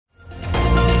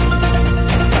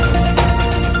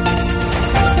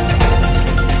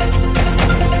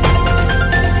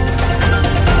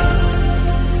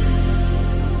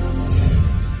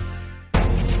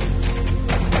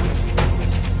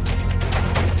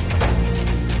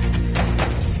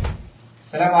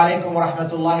السلام عليكم ورحمة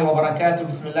الله وبركاته.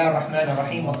 بسم الله الرحمن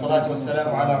الرحيم والصلاة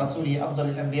والسلام على رسوله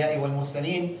أفضل الأنبياء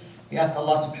والمرسلين. We ask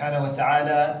Allah subhanahu wa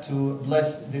ta'ala to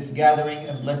bless this gathering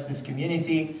and bless this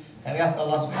community. And we ask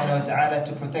Allah subhanahu wa ta'ala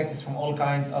to protect us from all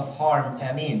kinds of harm.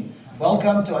 Ameen.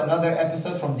 Welcome to another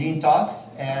episode from DEEN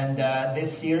Talks. And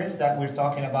this series that we're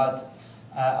talking about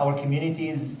our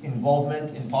community's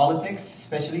involvement in politics,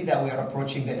 especially that we are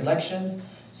approaching the elections.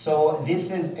 So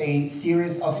this is a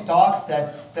series of talks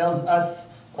that tells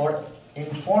us or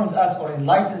informs us or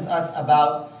enlightens us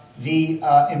about the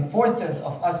importance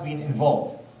of us being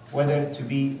involved, whether to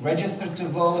be registered to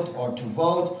vote or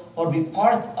be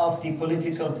part of the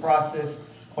political process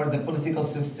or the political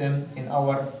system in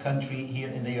our country here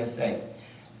in the USA.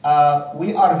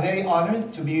 We are very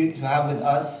honored to have with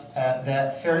us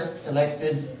the first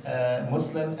elected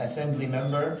Muslim Assembly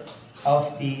member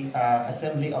of the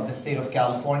Assembly of the State of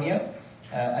California,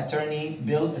 Attorney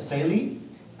Bill Essayli,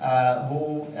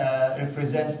 who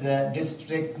represents the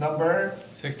district number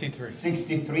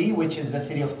 63, which is the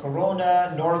city of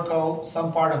Corona, Norco,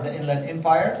 some part of the Inland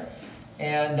Empire.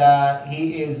 And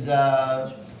he is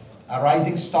a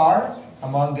rising star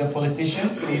among the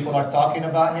politicians. People are talking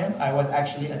about him. I was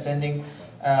actually attending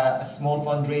a small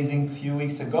fundraising a few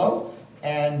weeks ago.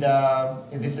 And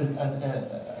this is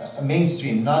a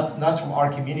mainstream, not from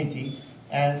our community.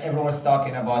 And everyone was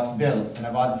talking about Bill and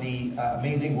about the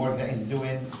amazing work that he's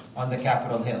doing on the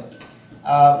Capitol Hill.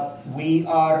 We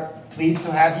are pleased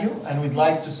to have you, and we'd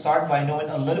like to start by knowing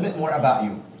a little bit more about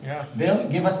you. Yeah. Bill,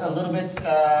 give us a little bit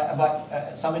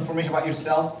about some information about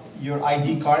yourself, your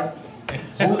ID card.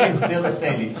 Who is Bill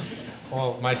Essayli?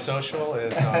 Well, my social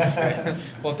is... No, I'm just kidding.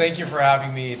 Well, thank you for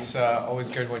having me. It's always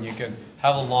good when you can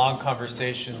have a long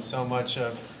conversation. So much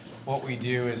of what we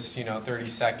do is,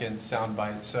 30-second sound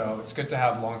bites. So it's good to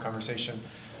have a long conversation.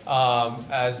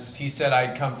 As he said,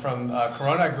 I come from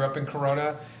Corona. I grew up in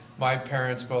Corona. My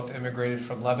parents both immigrated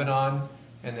from Lebanon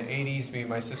in the 80s. Me and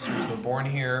my sisters were born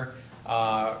here.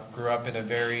 Grew up in a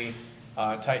very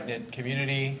tight-knit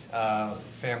community,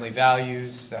 family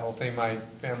values, the whole thing. My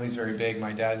family's very big.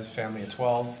 My dad's a family of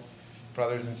 12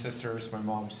 brothers and sisters. My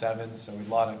mom's 7, so we had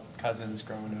a lot of cousins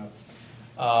growing up.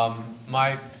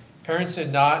 My parents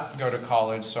did not go to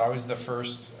college, so I was the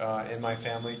first in my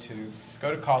family to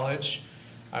go to college.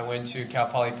 I went to Cal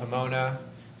Poly Pomona,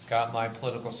 got my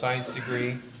political science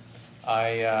degree.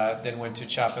 I then went to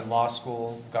Chapman Law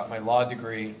School, got my law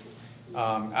degree.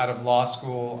 Out of law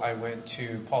school, I went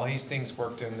to Paul Hastings,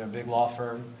 worked in a big law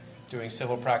firm doing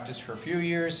civil practice for a few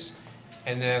years,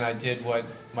 and then I did what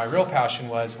my real passion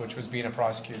was, which was being a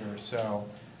prosecutor. So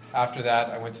after that,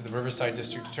 I went to the Riverside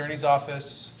District Attorney's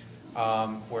Office,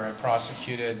 where I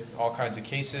prosecuted all kinds of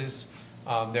cases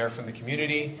there from the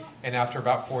community. And after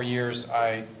about 4 years,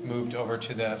 I moved over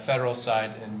to the federal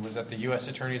side and was at the U.S.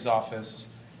 Attorney's Office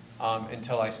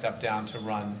until I stepped down to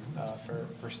run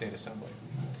for State Assembly.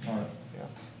 All right. Yeah.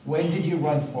 When did you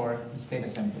run for the State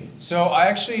Assembly? So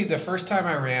the first time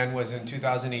I ran was in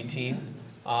 2018.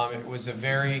 It was a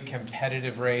very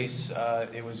competitive race.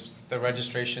 The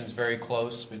registration's very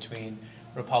close between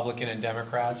Republican and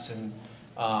Democrats, and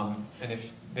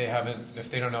if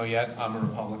they don't know yet, I'm a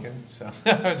Republican. So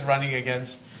I was running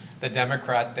against the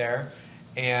Democrat there,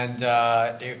 and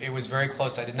it was very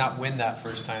close. I did not win that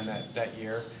first time that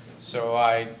year. So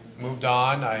I moved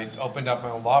on. I opened up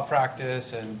my own law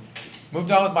practice and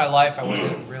moved on with my life. I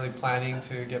wasn't really planning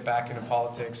to get back into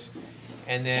politics.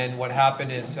 And then what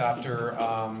happened is after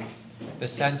the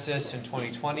census in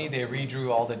 2020, they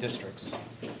redrew all the districts.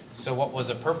 So what was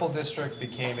a purple district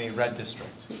became a red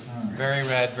district. Very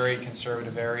red, very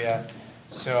conservative area.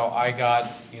 So I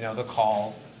got the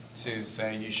call to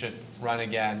say you should run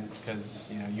again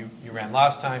because you ran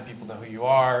last time. People know who you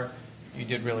are. You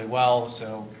did really well.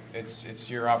 So it's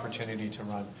your opportunity to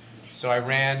run. So I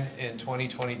ran in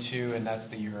 2022, and that's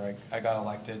the year I got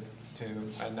elected to,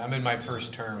 and I'm in my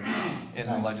first term in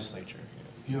the legislature.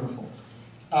 Beautiful.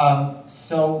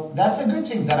 So that's a good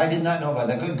thing that I did not know about.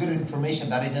 That good information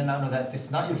that I did not know that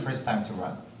it's not your first time to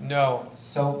run. No.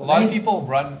 So a lot of people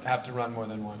have to run more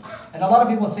than once. And a lot of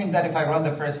people think that if I run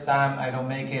the first time, I don't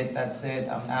make it. That's it.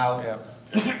 I'm out. Yeah.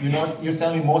 You're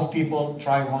telling me most people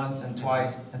try once and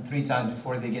twice and 3 times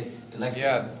before they get elected.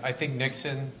 Yeah, I think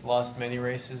Nixon lost many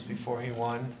races before he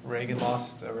won. Reagan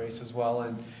lost a race as well.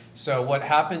 And so what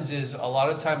happens is a lot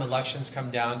of time elections come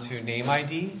down to name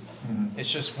ID. Mm-hmm. It's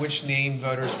just which name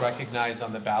voters recognize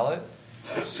on the ballot.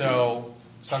 So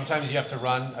sometimes you have to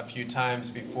run a few times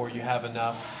before you have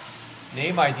enough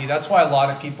name ID. That's why a lot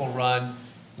of people run,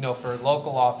 for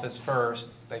local office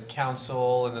first, like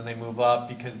council, and then they move up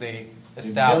because they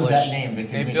establish. They build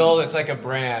that name. It's like a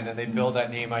brand, and they build that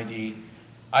name ID.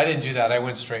 I didn't do that. I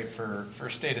went straight for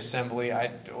state assembly.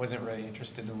 I wasn't really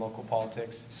interested in local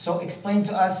politics. So explain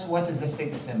to us, what is the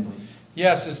state assembly?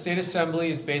 Yeah, so state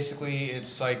assembly is basically,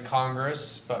 it's like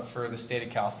Congress, but for the state of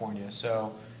California.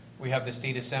 So we have the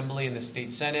state assembly and the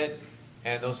state senate,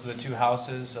 and those are the two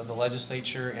houses of the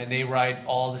legislature, and they write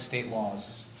all the state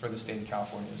laws for the state of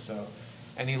California. So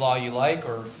any law you like,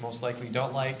 or most likely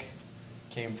don't like,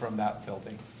 came from that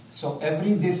building. So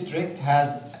every district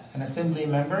has an assembly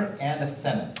member and a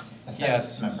senate.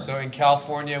 Yes. Member. So in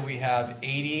California, we have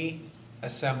 80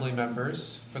 assembly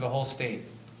members for the whole state.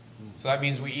 So that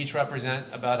means we each represent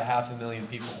about 500,000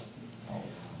 people.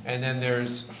 And then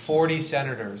there's 40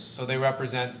 senators, so they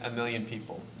represent 1 million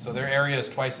people. So their area is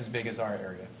twice as big as our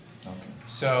area. Okay.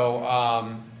 So,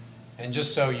 and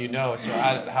just so you know, so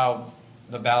how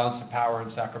the balance of power in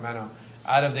Sacramento,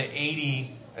 out of the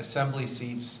 80 assembly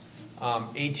seats,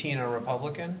 18 are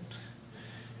Republican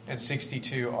and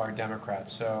 62 are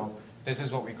Democrats. So this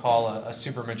is what we call a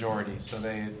supermajority. So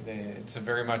it's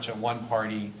very much a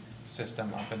one-party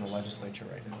system up in the legislature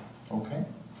right now. Okay.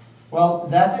 Well,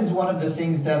 that is one of the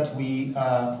things that we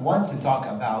want to talk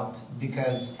about,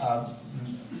 because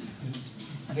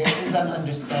there is an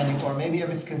understanding, or maybe a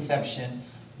misconception,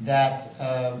 that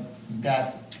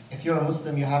that if you're a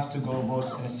Muslim, you have to go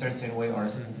vote in a certain way or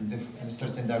in a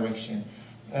certain direction.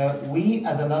 We,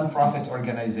 as a non-profit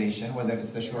organization, whether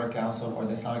it's the Shura Council or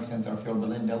the Islamic Center of Yorba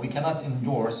Linda, we cannot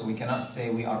endorse, we cannot say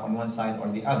we are on one side or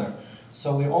the other.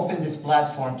 So we open this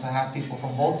platform to have people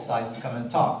from both sides to come and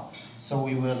talk. So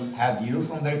we will have you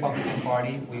from the Republican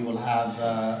Party, we will have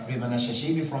Rimana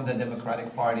Shashibi from the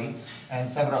Democratic Party, and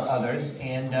several others.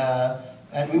 And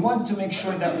we want to make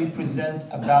sure that we present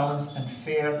a balanced and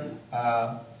fair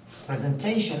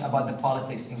presentation about the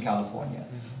politics in California.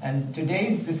 And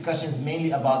today's discussion is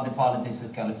mainly about the politics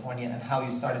of California, and how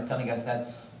you started telling us that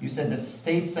you said the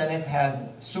state senate has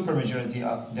supermajority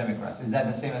of Democrats. Is that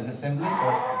the same as assembly?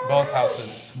 Or? Both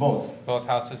houses. Both? Both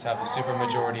houses have a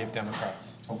supermajority of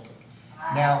Democrats. Okay.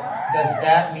 Now, does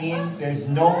that mean there's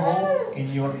no hope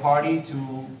in your party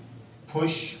to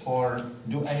push or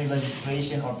do any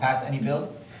legislation or pass any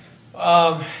bill?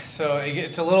 So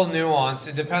it's a little nuanced.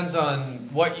 It depends on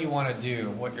what you want to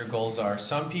do, what your goals are.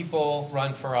 Some people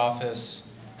run for office,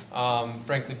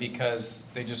 frankly, because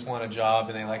they just want a job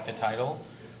and they like the title.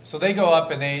 So they go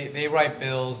up and they write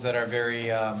bills that are very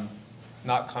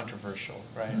not controversial,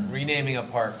 right? Renaming a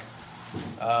park,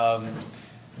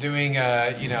 doing,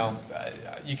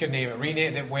 you could name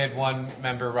it. We had one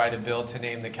member write a bill to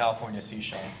name the California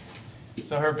seashell.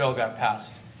 So her bill got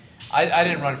passed. I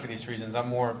didn't run for these reasons. I'm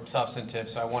more substantive,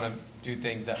 so I want to do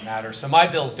things that matter. So my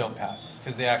bills don't pass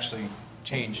because they actually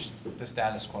changed the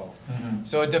status quo.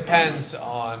 So it depends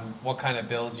on what kind of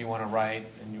bills you want to write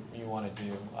and you want to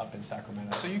do up in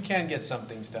Sacramento. So you can get some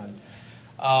things done.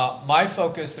 My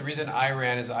focus, the reason I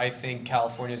ran, is I think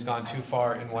California's gone too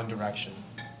far in one direction,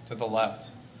 to the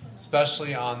left,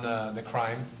 especially on the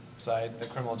crime side, the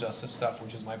criminal justice stuff,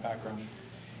 which is my background.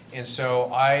 And so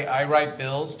I write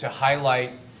bills to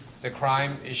highlight the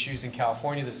crime issues in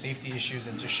California, the safety issues,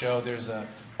 and to show there's a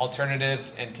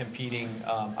alternative and competing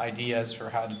ideas for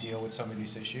how to deal with some of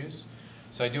these issues.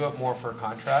 So I do it more for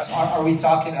contrast. Are we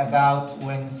talking about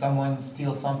when someone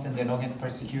steals something, they don't get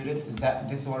persecuted? Is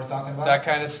this what we're talking about? That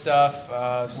kind of stuff.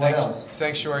 What else?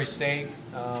 Sanctuary state.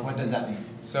 What does that mean?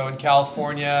 So in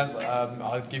California,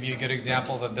 I'll give you a good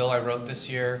example of a bill I wrote this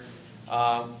year.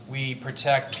 We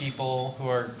protect people who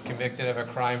are convicted of a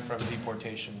crime from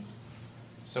deportation.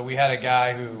 So we had a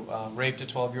guy who raped a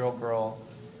 12-year-old girl.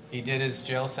 He did his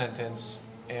jail sentence,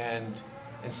 and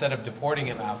instead of deporting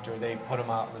him after, they put him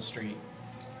out on the street,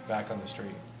 back on the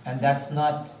street. And that's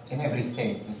not in every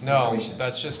state, this situation? No,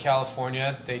 that's just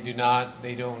California. They do not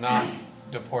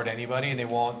deport anybody, and they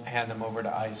won't hand them over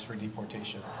to ICE for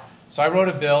deportation. So I wrote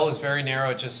a bill. It's very narrow.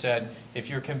 It just said, if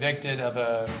you're convicted of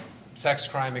a sex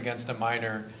crime against a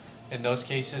minor, in those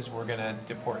cases, we're going to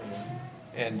deport you.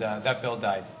 And that bill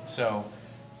died. So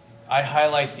I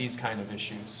highlight these kind of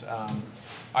issues.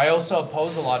 I also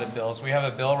oppose a lot of bills. We have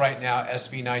a bill right now,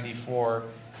 SB 94,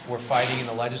 we're fighting in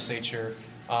the legislature.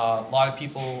 A lot of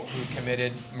people who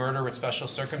committed murder with special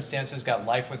circumstances got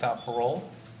life without parole.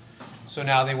 So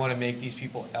now they want to make these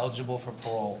people eligible for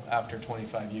parole after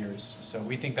 25 years. So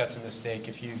we think that's a mistake.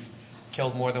 If you've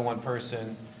killed more than one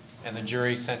person and the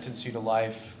jury sentenced you to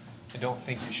life, I don't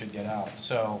think you should get out.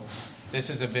 So this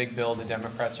is a big bill the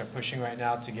Democrats are pushing right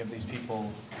now to give these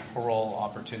people parole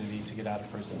opportunity to get out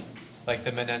of prison. Like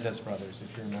the Menendez brothers,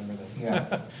 if you remember them.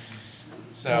 Yeah.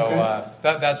 So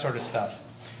Okay. that sort of stuff.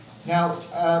 Now,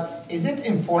 is it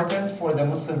important for the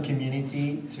Muslim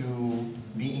community to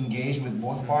be engaged with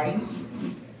both parties?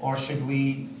 or should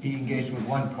we be engaged with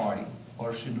one party,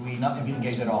 or should we not be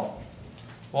engaged at all?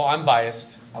 Well, I'm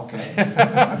biased. Okay.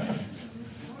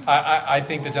 I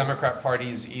think the Democrat Party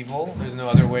is evil. There's no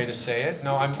other way to say it.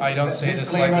 No, I don't say this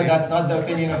Disclaimer, lightly. that's not the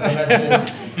opinion of the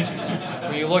resident.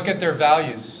 When you look at their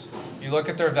values, you look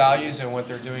at their values and what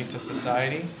they're doing to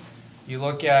society. You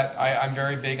look at, I'm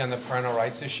very big on the parental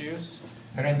rights issues.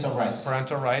 Parental rights.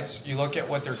 Parental rights. You look at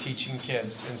what they're teaching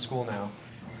kids in school now.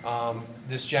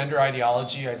 This gender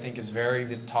ideology, I think, is very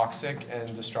toxic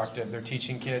and destructive. They're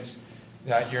teaching kids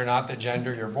that you're not the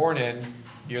gender you're born in,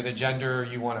 you're the gender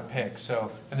you want to pick.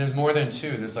 So, and there's more than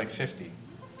two. There's like 50.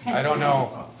 I don't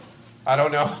know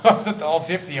what all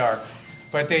 50 are.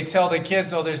 But they tell the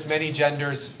kids, oh, there's many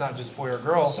genders. It's not just boy or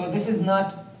girl. So this is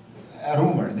not a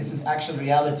rumor. This is actual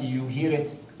reality. You hear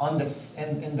it on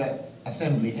in the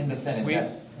Assembly, in the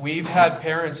Senate. We've had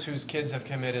parents whose kids have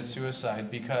committed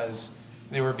suicide because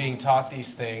they were being taught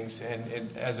these things, and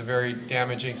it has a very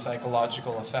damaging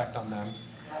psychological effect on them.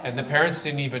 And the parents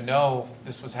didn't even know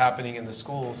this was happening in the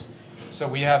schools. So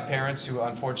we have parents who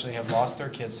unfortunately have lost their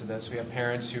kids to this. We have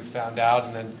parents who found out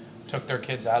and then took their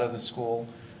kids out of the school.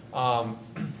 100%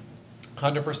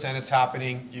 it's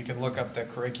happening. You can look up the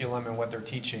curriculum and what they're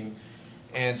teaching.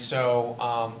 And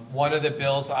so one of the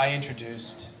bills I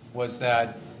introduced was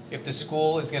that if the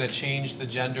school is going to change the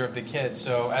gender of the kids,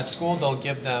 so at school they'll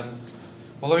give them,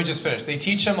 well, let me just finish. They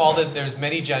teach them all that there's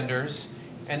many genders,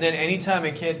 and then anytime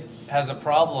a kid has a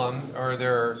problem or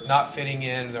they're not fitting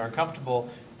in, they're uncomfortable,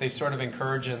 they sort of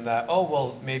encourage them that, oh,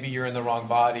 well, maybe you're in the wrong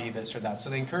body, this or that. So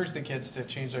they encourage the kids to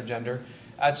change their gender.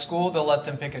 At school, they'll let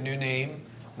them pick a new name,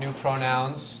 new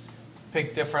pronouns,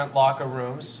 pick different locker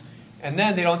rooms, and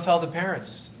then they don't tell the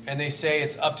parents. And they say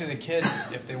it's up to the kid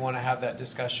if they want to have that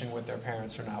discussion with their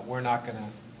parents or not. We're not going to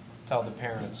tell the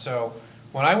parents. So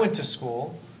when I went to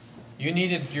school, you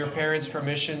needed your parents'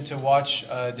 permission to watch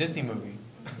a Disney movie,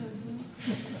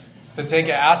 to take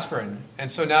an aspirin.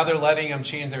 And so now they're letting them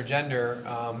change their gender.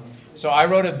 So I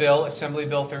wrote a bill, Assembly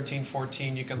Bill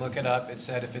 1314. You can look it up. It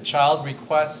said if a child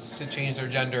requests to change their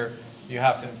gender, you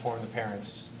have to inform the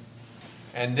parents.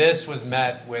 And this was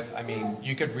met with, I mean,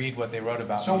 you could read what they wrote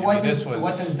about. So what is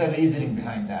the reasoning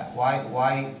behind that?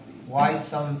 Why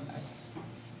some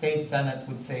state senate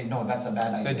would say, no, that's a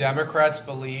bad idea? The Democrats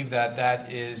believe that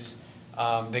that is,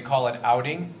 they call it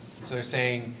outing. So they're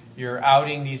saying, you're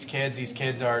outing these kids. These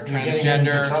kids are transgender. You're getting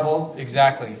them into trouble.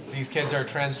 Exactly. These kids are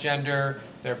transgender.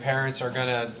 Their parents are going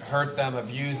to hurt them,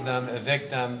 abuse them, evict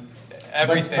them,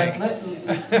 everything. But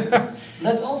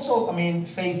let's also, I mean,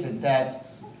 face it that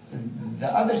the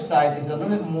other side is a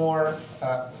little bit more,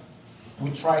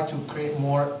 we try to create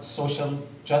more social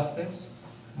justice,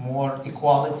 more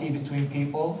equality between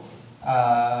people,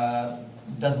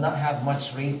 does not have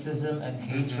much racism and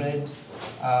hatred.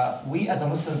 We as a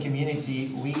Muslim community,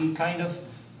 we kind of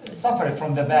suffer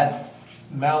from the bad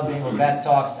mouthing or bad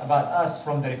talks about us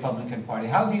from the Republican Party.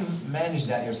 How do you manage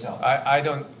that yourself? I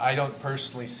don't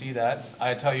personally see that.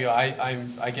 I tell you,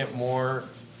 I get more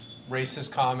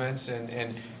racist comments,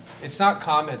 and it's not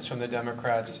comments from the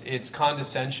Democrats. It's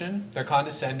condescension. They're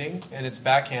condescending, and it's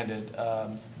backhanded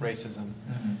racism.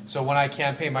 Mm-hmm. So when I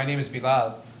campaign, my name is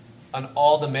Bilal. On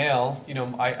all the mail, you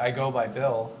know, I go by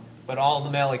Bill, but all the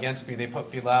mail against me, they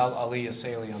put Bilal Ali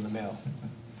Essayli on the mail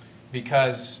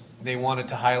because they wanted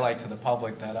to highlight to the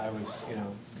public that I was, you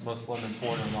know, Muslim and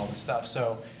foreigner and all this stuff.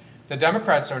 So the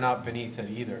Democrats are not beneath it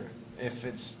either. If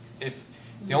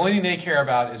the only thing they care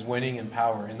about is winning and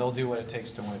power, and they'll do what it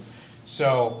takes to win.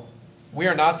 So we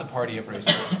are not the party of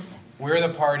racists. We're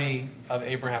the party of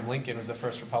Abraham Lincoln, who was the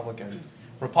first Republican.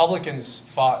 Republicans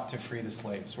fought to free the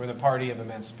slaves. We're the party of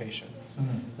emancipation.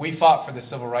 Mm-hmm. We fought for the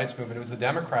civil rights movement. It was the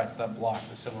Democrats that blocked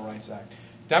the Civil Rights Act.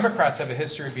 Democrats have a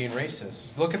history of being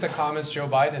racist. Look at the comments Joe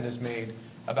Biden has made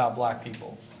about black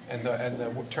people and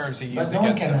the terms he used against them. But no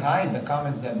one can hide the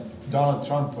comments that Donald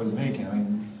Trump was making. I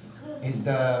mean,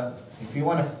 if you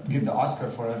want to give the Oscar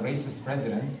for a racist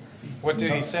president. What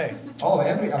did he say? Oh,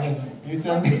 I mean, you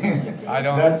tell me. I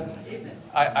don't.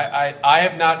 I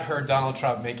have not heard Donald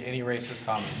Trump make any racist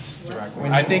comments directly.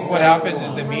 I think what happens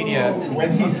is the media.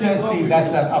 When he said, see,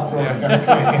 that's that uproar.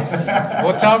 Yeah.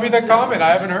 Well, tell me the comment. I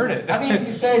haven't heard it. I mean,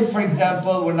 he said, for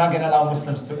example, we're not going to allow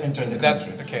Muslims to enter the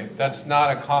country. Okay. That's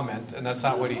not a comment, and that's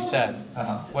not what he said.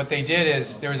 Uh-huh. What they did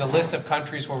is there was a list of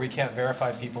countries where we can't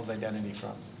verify people's identity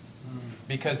from,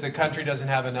 because the country doesn't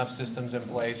have enough systems in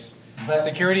place,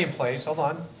 security in place. Hold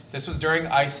on. This was during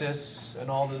ISIS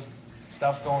and all this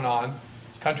stuff going on.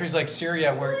 Countries like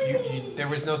Syria, where there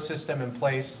was no system in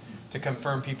place to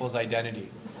confirm people's identity.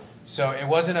 So it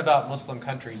wasn't about Muslim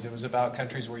countries. It was about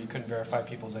countries where you couldn't verify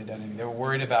people's identity. They were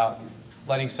worried about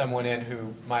letting someone in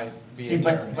who might be See, a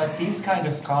terrorist. but these kind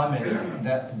of comments,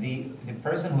 that the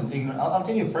person who's ignorant, I'll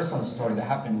tell you a personal story that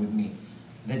happened with me.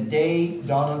 The day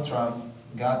Donald Trump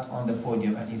got on the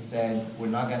podium and he said, we're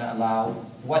not going to allow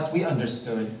what we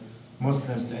understood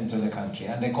Muslims to enter the country,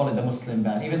 and they call it the Muslim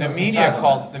ban. Even the though media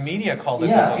called it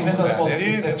the Muslim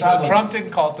ban. Trump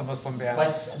didn't call it the Muslim ban.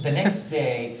 But the next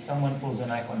day, someone pulls a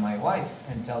knife on my wife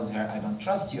and tells her, I don't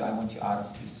trust you, I want you out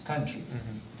of this country.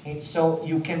 So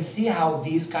you can see how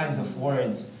these kinds of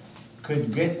words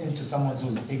could get into someone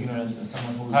who's ignorant and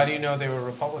someone who's... How do you know they were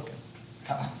Republican?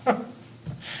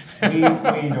 we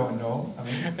don't know. I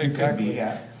mean, exactly. Be,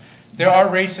 yeah. There are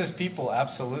racist people,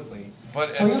 absolutely.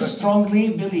 But so you strongly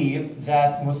believe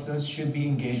that Muslims should be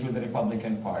engaged with the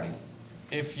Republican Party?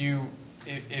 If you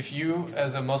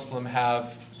as a Muslim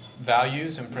have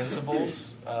values and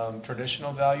principles,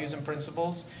 traditional values and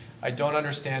principles, I don't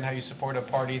understand how you support a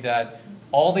party that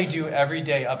all they do every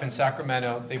day up in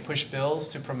Sacramento, they push bills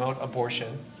to promote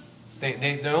abortion.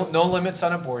 They don't, no limits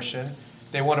on abortion.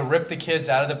 They want to rip the kids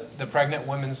out of the pregnant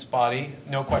woman's body,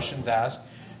 no questions asked.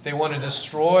 They want to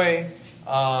destroy,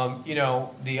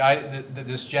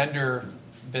 this gender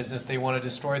business. They want to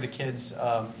destroy the kids'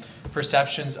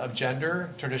 perceptions of gender,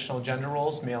 traditional gender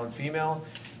roles, male and female.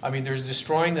 I mean, they're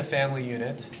destroying the family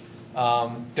unit.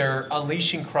 They're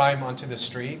unleashing crime onto the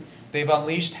street. They've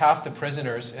unleashed half the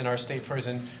prisoners in our state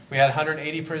prison. We had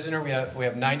 180 prisoners. We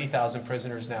have 90,000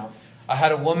 prisoners now. I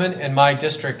had a woman in my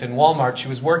district in Walmart. She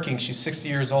was working. She's 60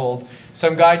 years old.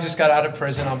 Some guy just got out of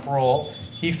prison on parole.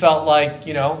 He felt like,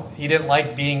 he didn't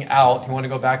like being out. He wanted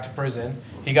to go back to prison.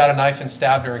 He got a knife and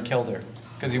stabbed her and killed her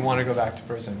because he wanted to go back to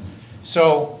prison.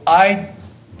 So I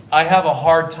have a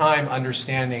hard time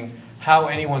understanding how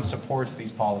anyone supports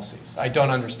these policies. I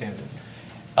don't understand it.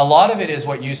 A lot of it is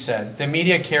what you said. The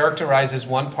media characterizes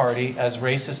one party as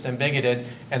racist and bigoted,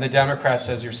 and the Democrats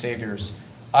as your saviors.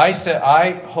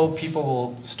 I hope people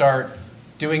will start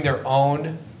doing their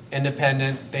own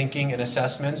independent thinking and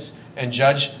assessments and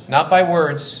judge not by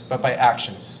words, but by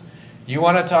actions. You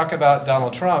want to talk about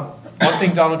Donald Trump? One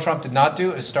thing Donald Trump did not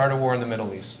do is start a war in the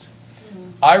Middle East.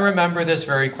 I remember this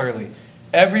very clearly.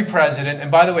 Every president,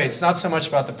 and by the way, it's not so much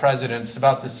about the president, it's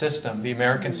about the system, the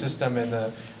American system and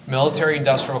the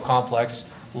military-industrial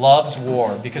complex loves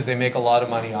war because they make a lot of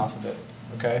money off of it.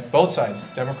 Okay? Both sides,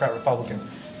 Democrat, Republican.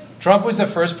 Trump was the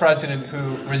first president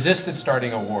who resisted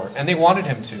starting a war, and they wanted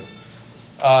him to.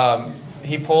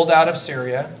 He pulled out of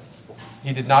Syria.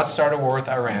 He did not start a war with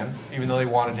Iran, even though they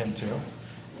wanted him to.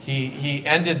 He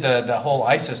ended the whole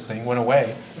ISIS thing, went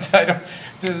away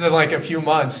in like a few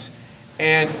months.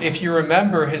 And if you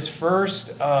remember, his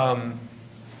first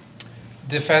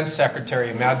defense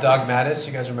secretary, Mad Dog Mattis,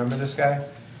 you guys remember this guy?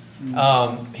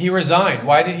 He resigned.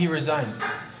 Why did he resign?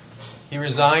 He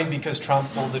resigned because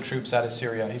Trump pulled the troops out of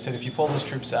Syria. He said, if you pull those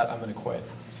troops out, I'm going to quit.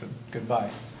 He said,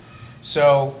 goodbye.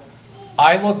 So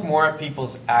I look more at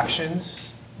people's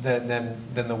actions than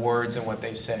the words and what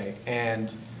they say.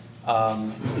 And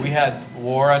we had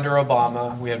war under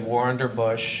Obama. We had war under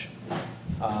Bush.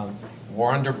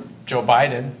 War under Joe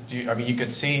Biden. You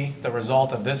could see the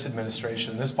result of this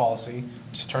administration, this policy.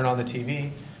 Just turn on the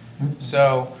TV.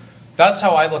 So that's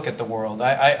how I look at the world.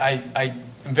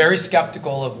 I'm very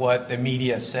skeptical of what the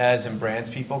media says and brands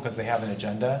people because they have an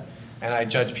agenda. And I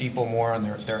judge people more on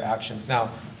their actions. Now,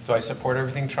 do I support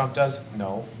everything Trump does?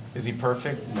 No. Is he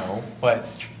perfect? No.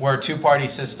 But we're a two-party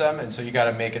system, and so you got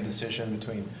to make a decision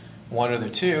between one or the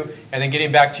two. And then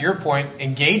getting back to your point,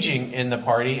 engaging in the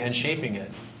party and shaping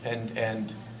it and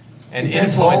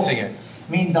influencing it.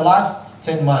 I mean, the last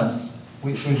 10 months,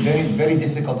 which was very, very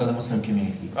difficult to the Muslim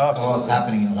community. What was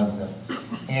happening in Gaza.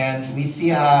 And we see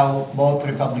how both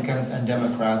Republicans and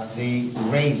Democrats, they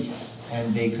race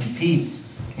and they compete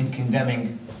in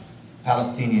condemning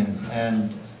Palestinians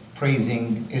and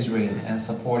praising Israel and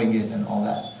supporting it and all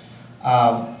that.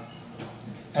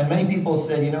 And many people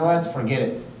said, you know what, forget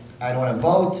it. I don't want to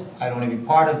vote. I don't want to be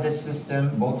part of this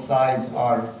system. Both sides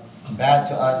are bad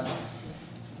to us.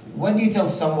 What do you tell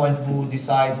someone who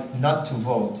decides not to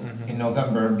vote in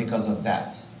November because of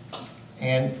that?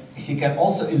 And if you can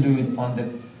also allude on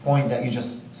the point that you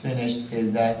just finished,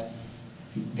 is that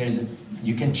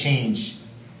you can change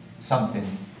something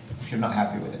if you're not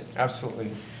happy with it. Absolutely.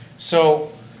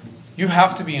 So you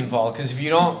have to be involved, because if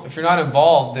you're not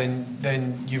involved,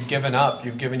 then you've given up.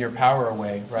 You've given your power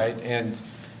away, right? And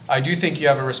I do think you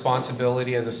have a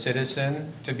responsibility as a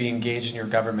citizen to be engaged in your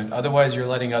government. Otherwise, you're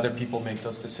letting other people make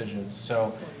those decisions.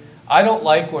 So I don't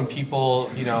like when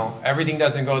people, everything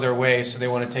doesn't go their way, so they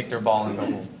want to take their ball and go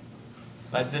home.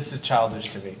 This is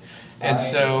childish to me. And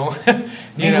so,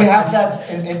 we have that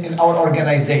in our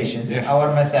organizations, in our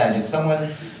masajid.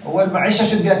 Someone, well, Maisha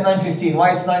should be at 9:15.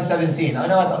 Why it's 9:17? I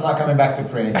know what, I'm not coming back to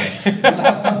pray. We'll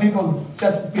have some people,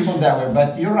 just people that way.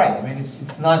 But you're right. I mean,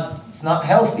 it's not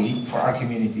healthy for our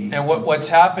community. And what's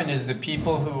happened is the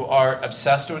people who are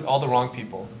obsessed with all the wrong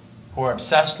people, who are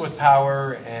obsessed with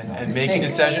power and making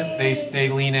decisions, they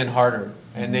lean in harder.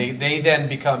 And they then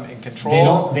become in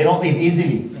control. They don't leave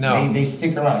easily. No. They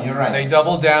stick around. You're right. They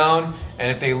double down,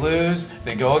 and if they lose,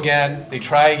 they go again, they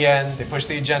try again, they push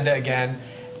the agenda again.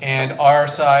 And our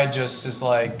side just is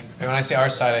like, and when I say our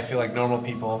side, I feel like normal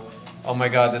people. Oh my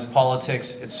God, this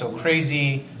politics, it's so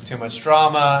crazy, too much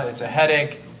drama, it's a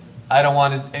headache. I don't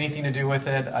want anything to do with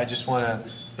it. I just want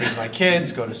to raise my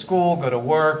kids, go to school, go to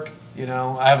work. You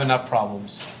know, I have enough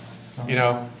problems. You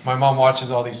know, my mom watches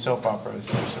all these soap operas.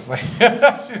 So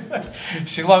she's like,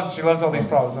 she loves all these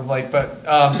problems. I'm like,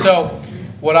 but so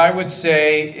what I would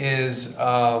say is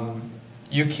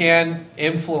you can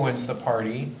influence the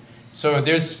party. So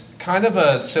there's kind of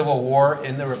a civil war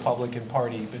in the Republican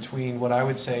Party between what I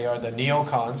would say are the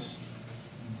neocons.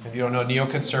 If you don't know,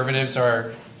 neoconservatives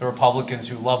are the Republicans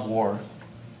who love war,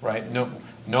 right? No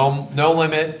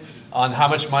limit on how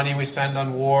much money we spend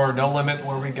on war, no limit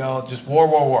where we go, just war,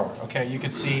 war, war. Okay, you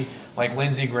could see like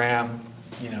Lindsey Graham,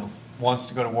 you know, wants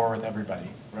to go to war with everybody,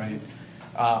 right?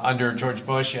 Under George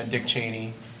Bush, you had Dick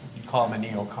Cheney, you'd call him a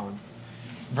neocon.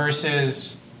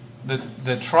 Versus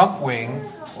the Trump wing,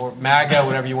 or MAGA,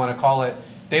 whatever you want to call it,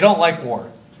 they don't like war.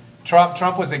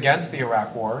 Trump was against the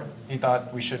Iraq war. He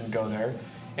thought we shouldn't go there.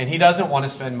 And he doesn't want to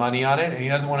spend money on it, and he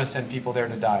doesn't want to send people there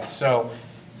to die. So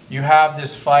you have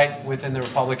this fight within the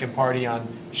Republican Party on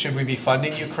should we be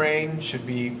funding Ukraine, should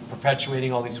we be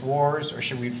perpetuating all these wars, or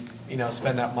should we, you know,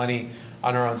 spend that money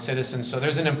on our own citizens? So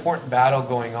there's an important battle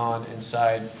going on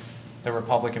inside the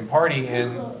Republican Party,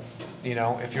 and you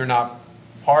know, if you're not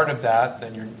part of that,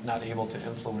 then you're not able to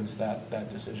influence that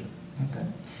decision. Okay.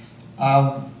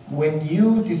 When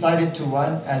you decided to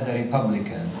run as a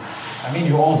Republican, I mean,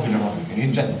 you've always been a Republican. You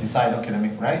didn't just decide, okay, let me,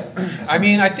 right? I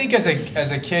mean, I think as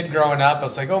a kid growing up, I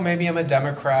was like, oh, maybe I'm a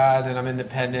Democrat and I'm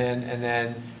independent. And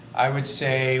then I would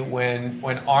say when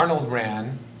Arnold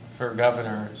ran for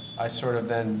governor, I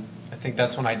think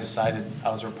that's when I decided I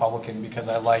was a Republican because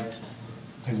I liked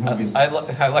his movies. I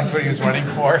liked what he was running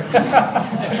for.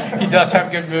 He does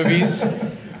have good movies.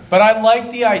 But I like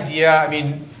the idea. I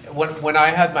mean, when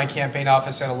I had my campaign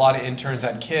office, I had a lot of interns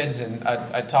that had kids, and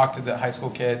I'd talk to the high school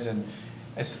kids and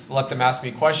I let them ask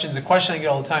me questions. The question I get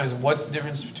all the time is, what's the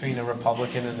difference between a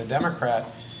Republican and a Democrat?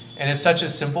 And it's such a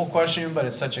simple question, but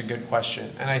it's such a good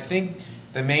question. And I think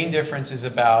the main difference is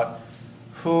about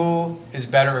who is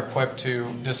better equipped to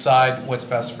decide what's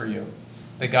best for you,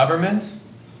 the government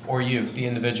or you, the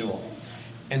individual.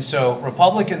 And so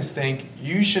Republicans think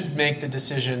you should make the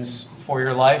decisions for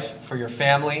your life, for your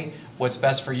family, what's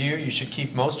best for you. You should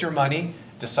keep most of your money,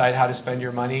 decide how to spend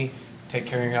your money, take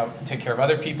care of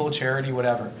other people, charity,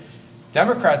 whatever.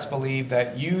 Democrats believe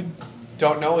that you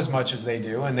don't know as much as they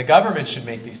do, and the government should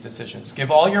make these decisions. Give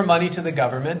all your money to the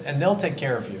government, and they'll take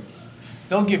care of you.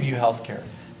 They'll give you health care.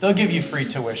 They'll give you free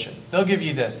tuition. They'll give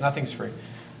you this. Nothing's free.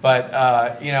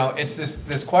 But you know, it's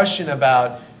this question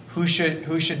about who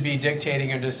should be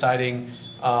dictating or deciding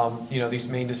you know, these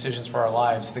main decisions for our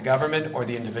lives, the government or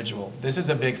the individual. This is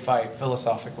a big fight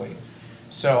philosophically.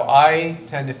 So I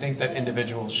tend to think that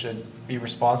individuals should be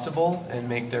responsible and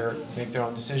make their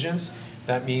own decisions.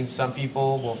 That means some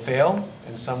people will fail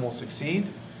and some will succeed,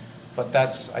 but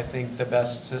that's, I think, the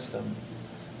best system.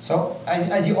 So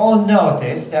as you all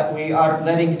notice, that we are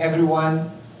letting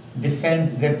everyone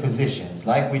defend their positions,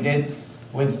 like we did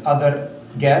with other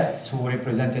guests who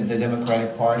represented the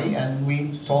Democratic Party, and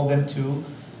we told them to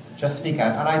just speak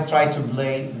out. And I tried to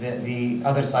play the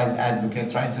other side's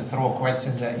advocate, trying to throw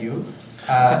questions at you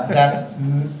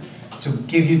to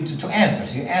give you to answer.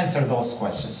 So you answer those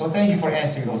questions. So thank you for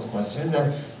answering those questions.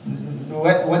 And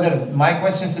whether my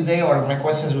questions today or my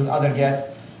questions with other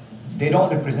guests, they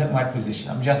don't represent my position.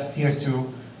 I'm just here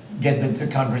to get the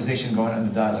conversation going and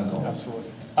the dialogue going. Absolutely.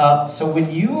 So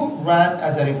when you ran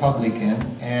as a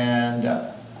Republican, and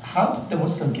how did the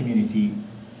Muslim community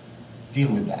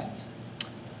deal with that?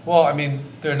 Well, I mean,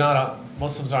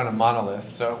 Muslims aren't a monolith,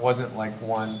 so it wasn't like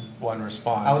one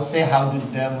response. I would say, how did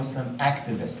the Muslim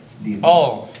activists deal with it?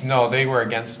 Oh, no, they were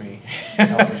against me.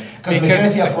 Okay. Because the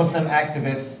majority of Muslim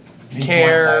activists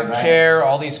care,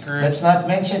 all these groups. Let's not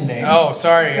mention names. Oh,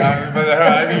 sorry, but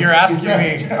I mean, you're asking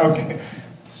me. Okay.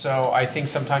 So I think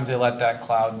sometimes they let that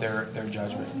cloud their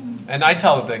judgment. And I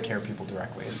tell the CARE people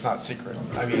directly. It's not secret.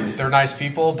 I mean, they're nice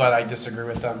people, but I disagree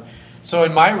with them. So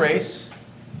in my race,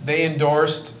 they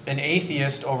endorsed an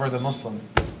atheist over the Muslim.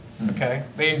 Okay?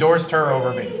 They endorsed her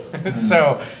over me.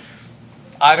 So,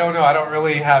 I don't know. I don't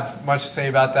really have much to say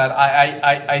about that.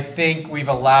 I think we've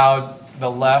allowed the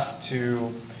left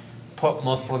to put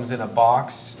Muslims in a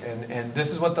box. And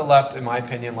this is what the left, in my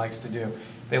opinion, likes to do.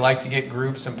 They like to get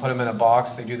groups and put them in a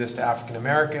box. They do this to African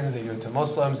Americans. They do it to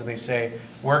Muslims. And they say,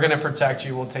 we're going to protect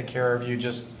you. We'll take care of you.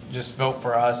 Just vote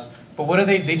for us. But what do?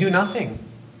 They do nothing.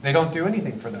 They don't do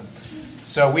anything for them.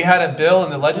 So we had a bill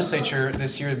in the legislature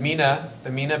this year, the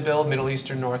MENA bill, Middle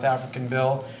Eastern North African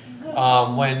bill.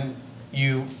 When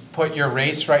you put your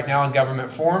race right now in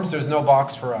government forms, there's no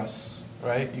box for us,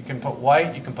 right? You can put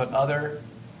white, you can put other,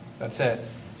 that's it.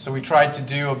 So we tried to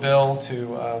do a bill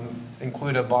to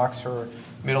include a box for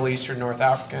Middle Eastern North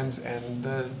Africans, and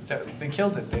they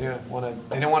killed it. They didn't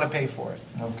want to pay for it.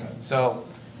 Okay. So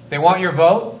they want your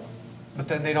vote, but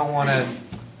then they don't want to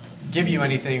give you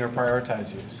anything or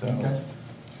prioritize you. So.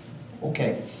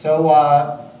 Okay.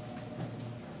 So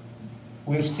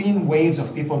we've seen waves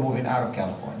of people moving out of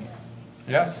California.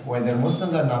 Yes. Whether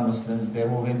Muslims or non-Muslims, they're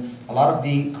moving. A lot of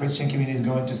the Christian communities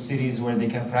go into cities where they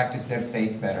can practice their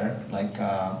faith better, like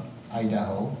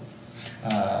Idaho,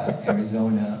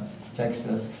 Arizona,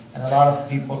 Texas. And a lot of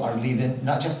people are leaving,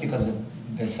 not just because of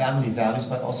their family values,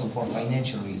 but also for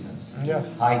financial reasons.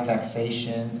 Yes. High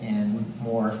taxation and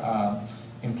more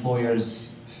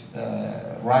employers'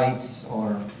 rights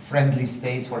or friendly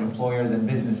states for employers and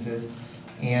businesses.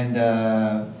 And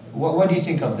what do you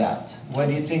think of that? What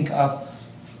do you think of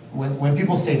when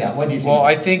people say that? What do you think? Well,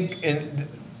 I think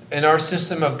in our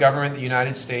system of government, the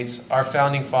United States, our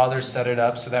founding fathers set it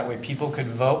up so that way people could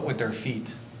vote with their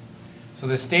feet. So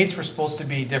the states were supposed to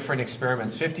be different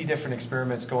experiments, 50 different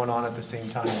experiments going on at the same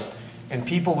time. And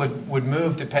people would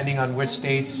move depending on which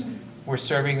states were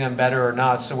serving them better or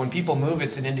not. So when people move,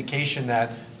 it's an indication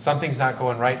that something's not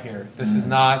going right here. This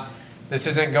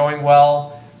isn't going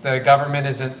well. The government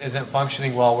isn't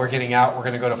functioning well. We're getting out. We're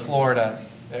going to go to Florida,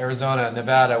 Arizona,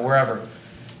 Nevada, wherever.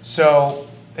 So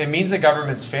it means the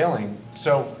government's failing.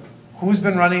 So who's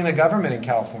been running the government in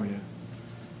California?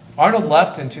 Arnold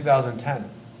left in 2010.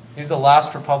 He's the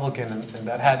last Republican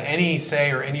that had any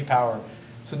say or any power.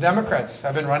 So Democrats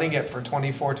have been running it for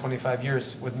 24, 25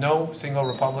 years with no single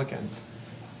Republican.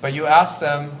 But you ask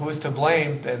them who's to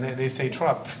blame, and they say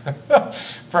Trump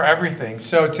for everything.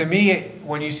 So to me,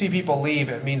 when you see people leave,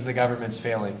 it means the government's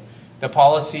failing. The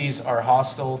policies are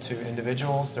hostile to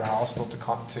individuals. They're hostile to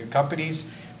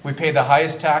companies. We pay the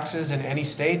highest taxes in any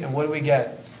state, and what do we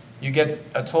get? You get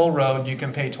a toll road. You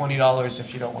can pay $20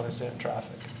 if you don't want to sit in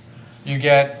traffic. You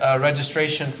get a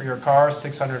registration for your car,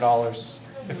 $600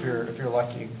 if you're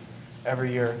lucky,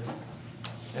 every year.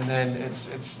 And then it's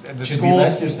the should schools be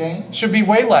less, you're saying? Should be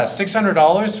way less.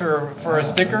 $600 for a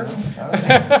sticker,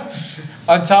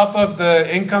 on top of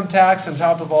the income tax, on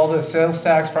top of all the sales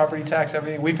tax, property tax,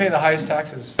 everything. We pay the highest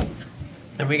taxes,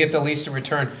 and we get the least in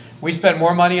return. We spend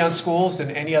more money on schools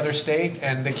than any other state,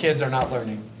 and the kids are not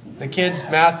learning. The kids,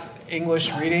 math,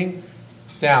 English, reading,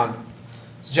 down.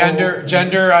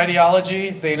 Gender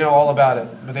ideology, they know all about it,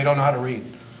 but they don't know how to read.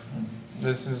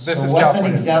 This is what's California.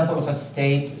 an example of a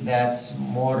state that's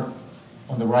more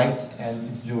on the right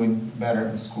and it's doing better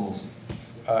in schools?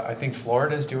 I think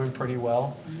Florida is doing pretty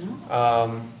well.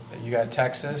 You got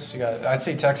Texas. I'd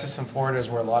say Texas and Florida is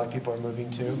where a lot of people are moving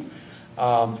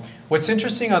to. What's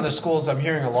interesting on the schools, I'm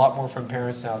hearing a lot more from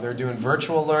parents now. They're doing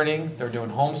virtual learning. They're doing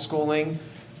homeschooling,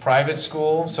 private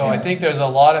school. So I think there's a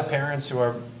lot of parents who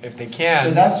are, if they can.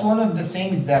 So that's one of the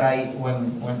things that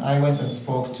when I went and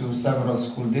spoke to several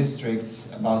school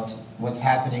districts about what's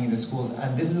happening in the schools,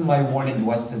 and this is my warning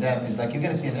was to them, is like you're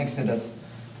going to see an exodus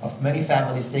of many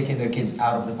families taking their kids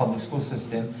out of the public school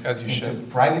system into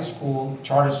private school,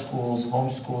 charter schools,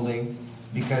 homeschooling,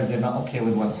 because they're not okay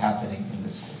with what's happening in the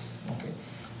school system.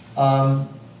 Okay.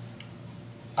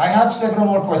 I have several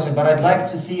more questions, but I'd like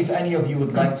to see if any of you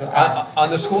would like to ask. On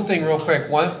the school thing, real quick,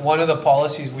 one of the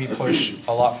policies we push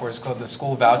a lot for is called the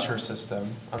school voucher system.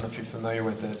 I don't know if you're familiar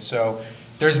with it. So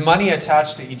there's money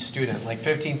attached to each student, like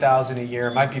 $15,000 a year.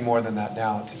 It might be more than that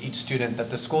now, to each student that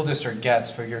the school district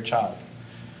gets for your child.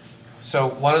 So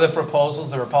one of the proposals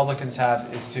the Republicans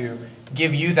have is to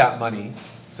give you that money.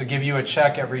 So give you a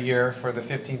check every year for the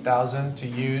 $15,000 to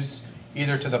use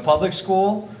either to the public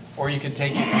school, or you could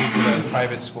take it and use it at a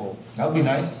private school. That would be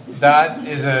nice. That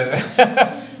is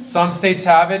some states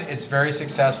have it. It's very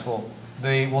successful.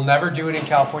 They will never do it in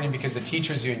California because the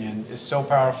teachers union is so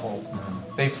powerful.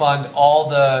 They fund all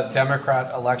the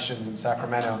Democrat elections in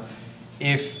Sacramento.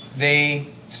 If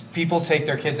people take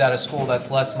their kids out of school, that's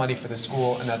less money for the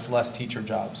school and that's less teacher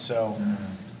jobs. So,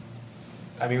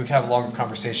 I mean, we can have a longer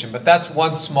conversation, but that's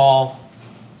one small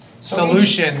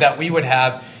solution that we would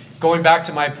have. Going back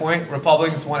to my point,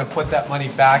 Republicans want to put that money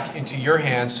back into your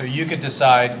hands so you could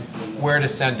decide where to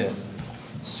send it.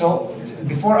 So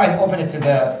before I open it to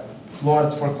the floor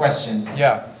for questions,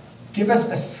 yeah, give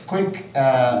us a quick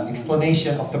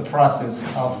explanation of the process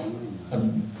of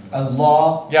a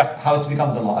law, yeah, how it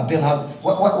becomes a law, a bill.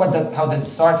 How does it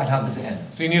start and how does it end?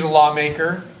 So you need a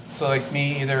lawmaker. So like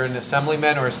me, either an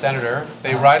assemblyman or a senator.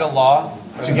 They write a law.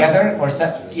 Together or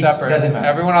separate? Doesn't matter.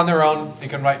 Everyone on their own. You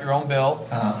can write your own bill.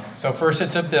 So first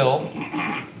it's a bill.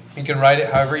 You can write it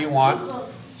however you want.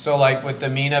 So like with the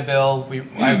MENA bill,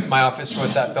 my office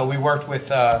wrote that bill. We worked with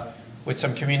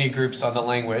some community groups on the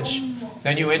language.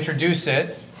 Then you introduce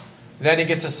it. Then it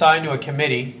gets assigned to a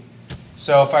committee.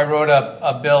 So if I wrote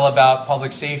a bill about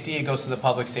public safety, it goes to the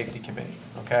Public Safety Committee.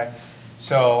 Okay?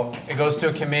 So it goes to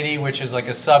a committee, which is like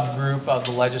a subgroup of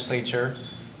the legislature.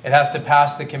 It has to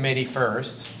pass the committee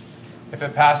first. If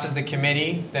it passes the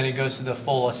committee, then it goes to the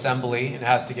full assembly, and it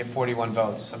has to get 41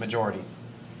 votes, a majority.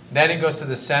 Then it goes to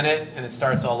the Senate, and it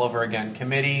starts all over again.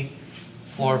 Committee,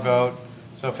 floor vote.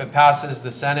 So if it passes the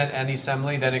Senate and the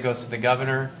assembly, then it goes to the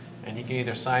governor, and he can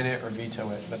either sign it or veto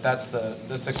it. But that's a quick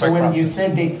process. So when you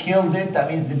said they killed it,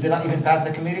 that means they did not even pass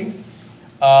the committee?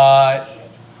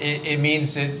 It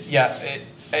means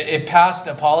it passed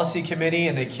a policy committee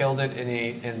and they killed it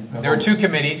there were two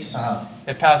committees.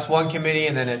 It passed one committee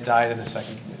and then it died in the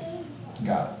second committee.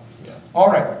 Got it. Yeah.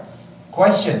 All right.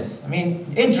 Questions? I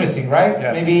mean, interesting, right?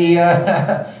 Yes. Maybe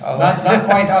not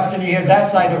quite often you hear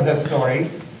that side of the story.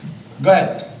 Go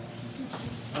ahead.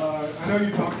 I know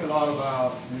you talked a lot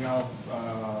about,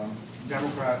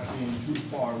 Democrats being too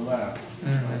far left.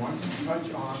 I want to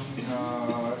touch on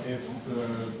if the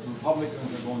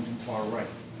Republicans are going too far right.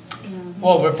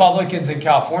 Well, Republicans in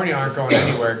California aren't going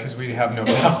anywhere because we have no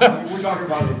power. We're talking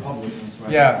about Republicans,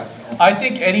 right? Yeah. I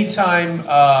think anytime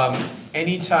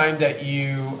that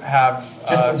you have...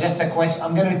 Just a question.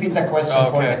 I'm going to repeat the question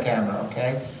for the camera,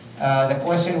 okay? The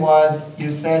question was,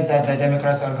 you said that the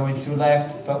Democrats are going too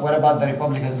left, but what about the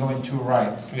Republicans going too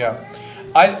right? Yeah.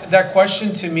 That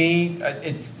question to me,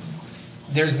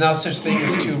 there's no such thing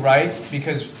as too right,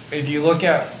 because if you look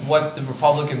at what the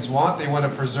Republicans want, they want to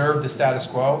preserve the status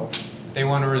quo. They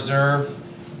want to reserve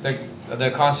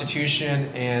the Constitution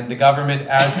and the government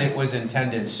as it was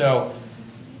intended. So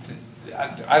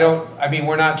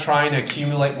we're not trying to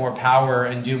accumulate more power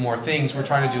and do more things. We're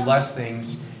trying to do less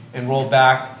things and roll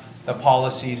back the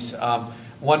policies.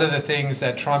 One of the things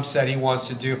that Trump said he wants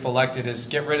to do if elected is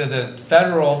get rid of the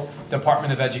federal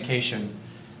Department of Education.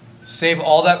 Save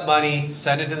all that money,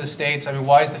 send it to the states. I mean,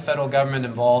 why is the federal government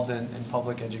involved in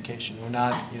public education? We're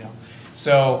not,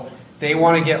 So they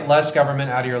want to get less government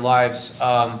out of your lives.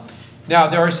 Now,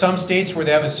 there are some states where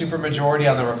they have a supermajority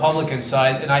on the Republican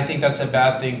side, and I think that's a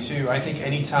bad thing too. I think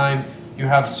anytime you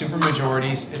have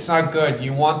supermajorities, it's not good.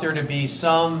 You want there to be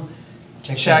some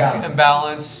check and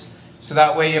balance. So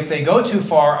that way, if they go too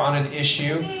far on an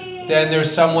issue, then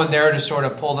there's someone there to sort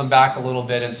of pull them back a little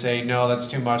bit and say, no, that's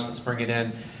too much, let's bring it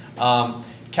in.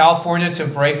 California, to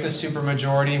break the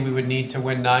supermajority, we would need to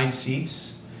win 9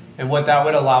 seats. And what that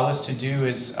would allow us to do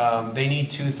is they need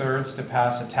 2/3 to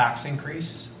pass a tax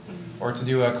increase or to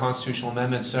do a constitutional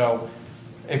amendment. So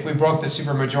if we broke the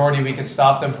supermajority, we could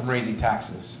stop them from raising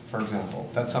taxes, for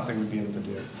example. That's something we'd be able to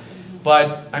do.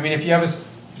 But, I mean, if you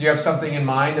have something in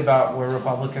mind about where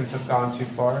Republicans have gone too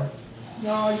far?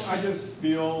 No, I just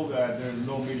feel that there's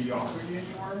no mediocrity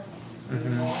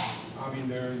anymore. I mean,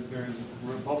 there's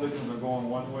Republicans are going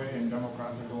one way and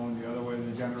Democrats are going the other way.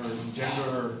 The gender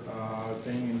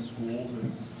thing in schools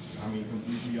is,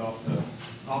 completely off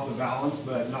the balance.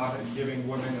 But not giving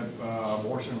women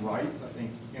abortion rights, I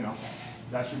think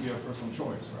that should be a personal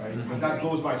choice, right? But that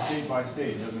goes by state,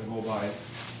 it doesn't go by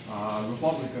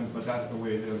Republicans. But that's the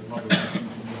way the Republicans seem to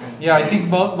be. Yeah, I think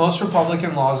most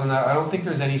Republican laws in that, I don't think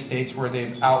there's any states where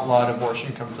they've outlawed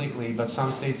abortion completely, but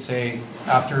some states say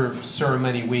after so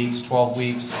many weeks, 12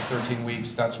 weeks, 13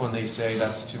 weeks, that's when they say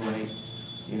that's too late,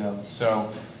 So,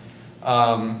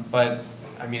 but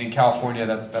I mean, in California,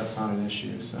 that's not an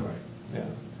issue. So, yeah.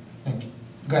 Thank you.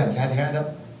 Go ahead. You had your hand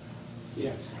up.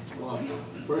 Yes. Well,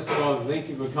 first of all, thank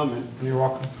you for coming. You're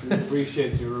welcome. We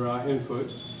appreciate your input.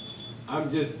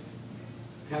 I'm just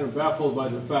kind of baffled by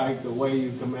the fact the way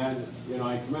you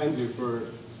I commend you for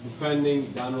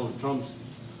defending Donald Trump's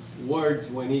words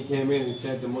when he came in and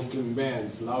said the Muslim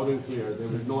bans, loud and clear. There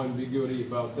was no ambiguity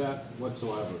about that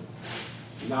whatsoever.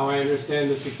 Now I understand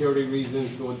the security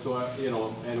reasons whatsoever,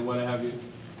 and what have you.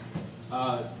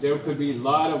 There could be a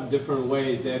lot of different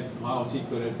ways that policy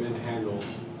could have been handled.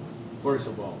 First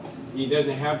of all, he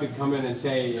doesn't have to come in and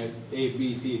say A,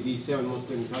 B, C, these 7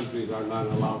 Muslim countries are not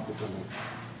allowed to come in.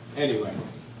 Anyway,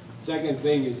 second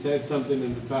thing, you said something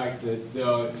in the fact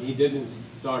that he didn't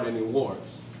start any wars.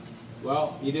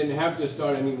 Well, he didn't have to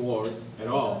start any wars at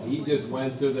all. He just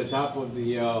went to the top of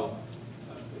the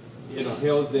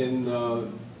hills in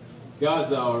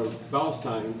Gaza or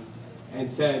Palestine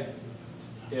and said,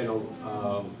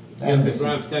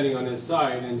 Graham standing on his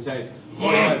side and said,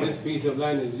 oh yeah, this piece of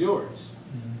land is yours.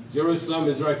 Jerusalem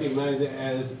is recognized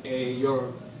as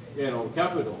your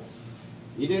capital.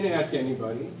 He didn't ask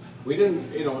anybody. We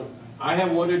didn't, I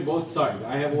have voted both sides.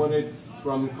 I have voted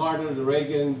from Carter to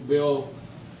Reagan, Bill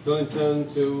Clinton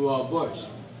to Bush.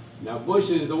 Now Bush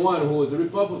is the one who was a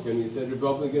Republican. He said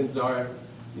Republicans are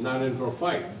not in for a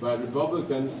fight, but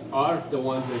Republicans are the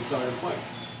ones that started fights.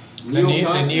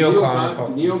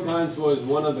 Neocons was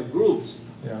one of the groups.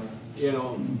 Yeah.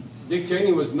 Dick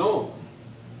Cheney was known.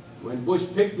 When Bush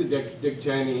picked the Dick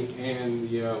Cheney and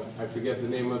I forget the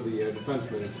name of the defense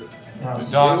minister.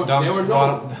 They were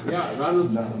known.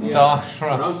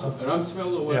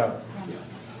 Rumsfeld or whatever. Yeah.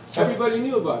 So everybody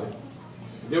knew about it.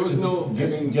 There was do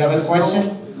you have a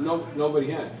question?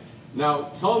 Nobody had. Now,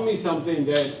 tell me something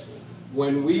that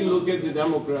when we look at the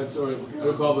Democrats or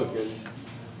Republicans,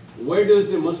 where does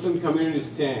the Muslim community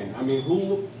stand? I mean,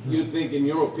 who you think, in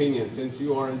your opinion, since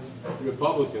you are a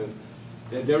Republican,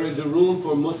 that there is a room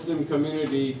for Muslim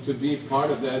community to be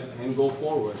part of that and go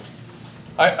forward?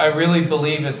 I really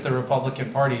believe it's the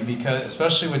Republican Party, because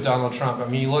especially with Donald Trump. I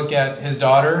mean, you look at his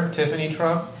daughter, Tiffany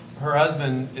Trump, her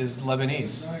husband is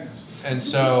Lebanese. And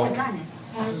so...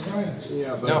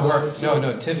 Yeah, but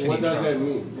no, Tiffany what does Trump. That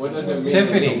mean? What does that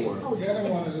mean?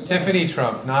 Tiffany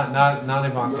Trump, not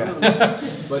Ivanka.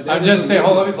 No. I'm just saying,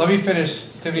 let me finish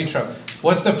Tiffany Trump.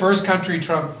 What's the first country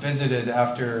Trump visited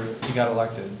after he got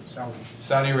elected?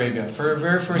 Saudi Arabia. For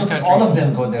very first country. All of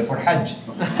them go there for Hajj.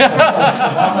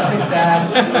 Obama did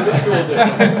that.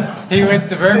 He went to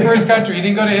the very first country. He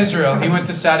didn't go to Israel. He went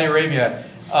to Saudi Arabia.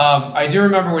 I do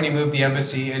remember when he moved the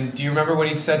embassy. And do you remember what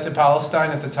he said to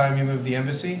Palestine at the time he moved the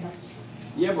embassy?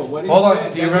 Yeah, but what he Hold said,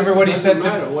 on. Do you remember what he said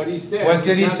to? What he said. What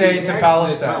did he say to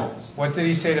Palestine? What did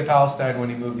he say to Palestine when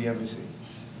he moved the embassy?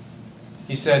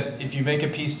 He said, "If you make a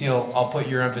peace deal, I'll put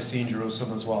your embassy in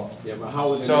Jerusalem as well." Yeah, but how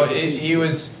was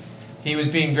he was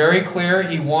being very clear.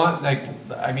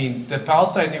 The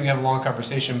Palestine thing, we have a long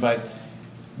conversation, but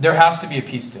there has to be a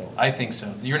peace deal. I think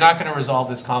so. You're not going to resolve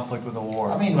this conflict with a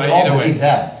war. I mean, we all believe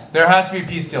that. There has to be a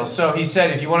peace deal. So he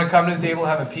said, if you want to come to the table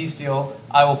and have a peace deal,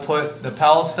 I will put the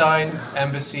Palestine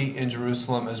embassy in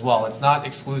Jerusalem as well. It's not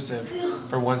exclusive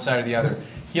for one side or the other.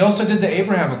 He also did the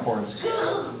Abraham Accords.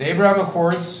 The Abraham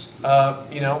Accords,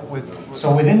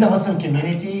 So within the Muslim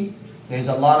community, there's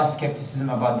a lot of skepticism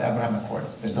about the Abraham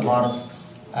Accords. There's a lot of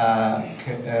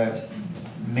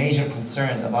major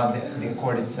concerns about the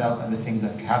accord itself and the things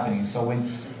that are happening. So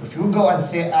if you go and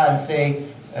say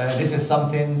this is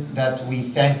something that we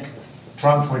thank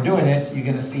Trump for doing it, you're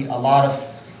going to see a lot of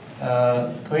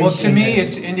well, to me,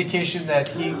 it's an indication that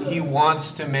he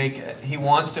wants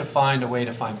to find a way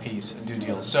to find peace and do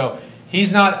deals. So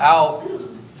he's not out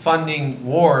funding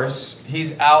wars.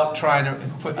 He's out trying to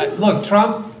look,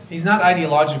 Trump, he's not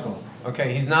ideological.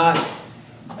 Okay, he's not.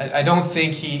 I don't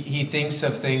think he thinks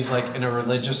of things like in a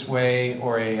religious way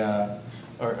or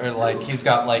like he's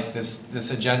got like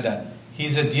this agenda.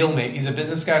 He's a deal maker. He's a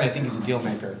business guy, and I think he's a deal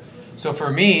maker. So for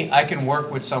me, I can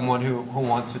work with someone who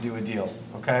wants to do a deal,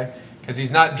 okay? Because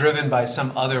he's not driven by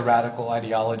some other radical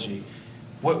ideology.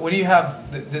 What do you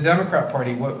have? The Democrat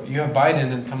Party. You have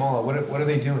Biden and Kamala. What are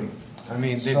they doing? I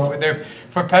mean, they've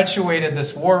perpetuated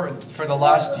this war for the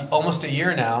last almost a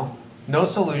year now. No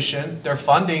solution. They're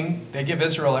funding. They give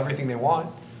Israel everything they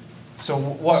want. So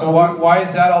why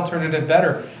is that alternative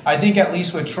better? I think at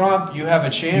least with Trump, you have a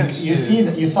chance. You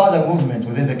saw the movement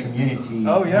within the community.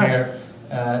 Oh, yeah. Where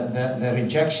the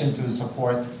rejection to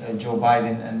support Joe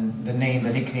Biden and the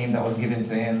nickname that was given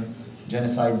to him,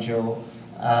 Genocide Joe,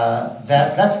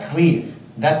 that's clear.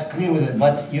 That's clear with it.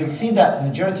 But you'll see that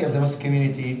majority of the Muslim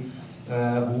community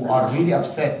who are really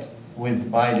upset with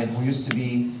Biden, who used to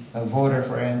be a voter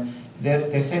for him,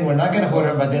 they're saying we're not going to vote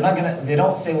him, but they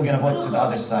don't say we're going to vote to the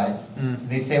other side.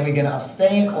 They say we're going to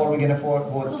abstain or we're going to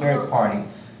vote third party.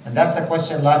 And that's a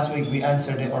question last week we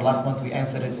answered it, or last month we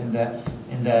answered it in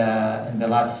the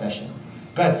last session.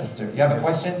 Go ahead, sister. You have a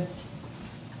question?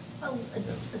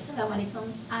 Assalamu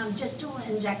alaikum. Just to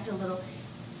inject a little,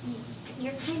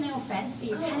 you're kind of offense, but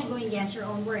you're kind of going against your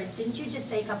own words. Didn't you just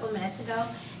say a couple of minutes ago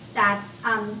that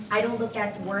I don't look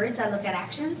at words, I look at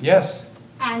actions? Yes.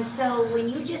 And so when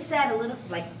you just said a little,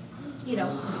 like,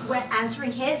 when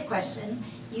answering his question,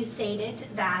 you stated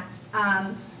that,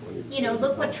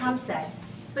 look what Trump said.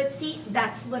 But see,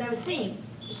 that's what I was saying.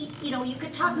 you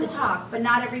could talk the talk, but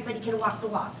not everybody can walk the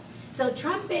walk. So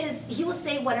Trump he will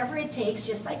say whatever it takes,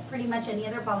 just like pretty much any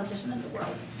other politician in the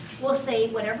world, will say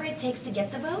whatever it takes to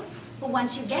get the vote, but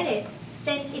once you get it,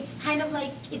 then it's kind of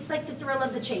like, it's like the thrill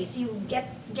of the chase. You get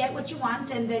what you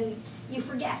want and then you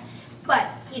forget. But,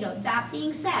 that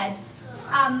being said,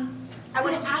 I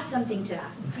want to add something to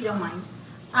that, if you don't mind.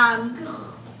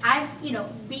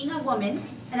 Being a woman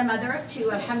and a mother of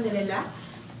two, alhamdulillah,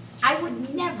 I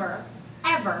would never,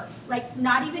 ever, like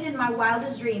not even in my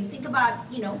wildest dream, think about,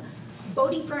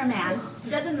 voting for a man. It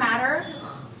doesn't matter,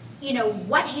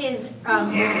 what his,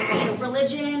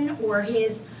 religion or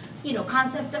his,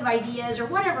 concept of ideas or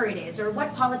whatever it is, or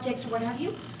what politics or what have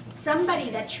you. Somebody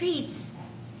that treats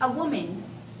a woman,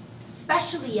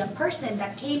 especially a person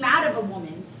that came out of a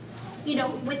woman,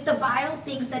 with the vile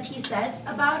things that he says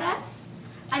about us.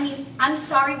 I mean, I'm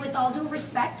sorry, with all due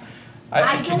respect.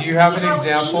 Could you have an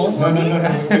example?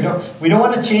 No. We don't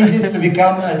want to change this to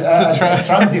become a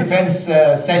Trump defense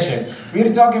session.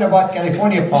 We're talking about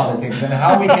California politics and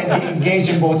how we can be engaged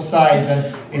in both sides.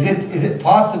 And is it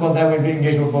possible that we'll be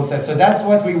engaged with both sides? So that's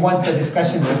what we want the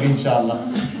discussion to be, inshallah.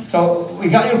 So we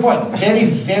got your point. Very,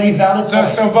 very valid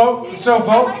point. So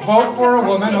vote for a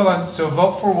woman. Hold on. So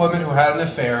vote for a woman who had an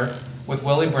affair with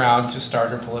Willie Brown to start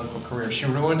her political career. She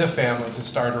ruined a family to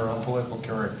start her own political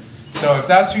career. So if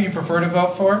that's who you prefer to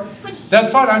vote for,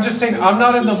 that's fine. I'm just saying I'm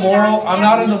not in the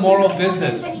moral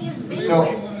business.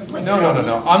 So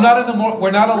no. I'm not in the moral.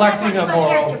 We're not electing a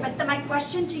moral. But my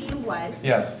question to you was,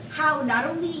 yes, how not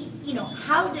only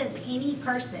how does any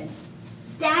person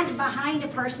stand behind a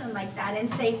person like that and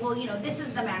say, well, this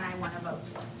is the man I want to vote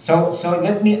for? So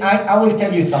I will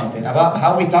tell you something about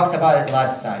how we talked about it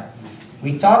last time.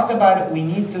 We talked about it. We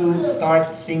need to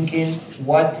start thinking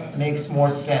what makes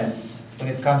more sense when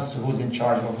it comes to who's in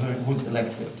charge or who's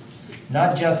elected.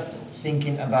 Not just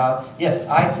thinking about, yes,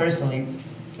 I personally,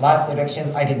 last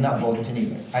elections, I did not vote to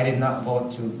neither. I did not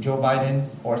vote to Joe Biden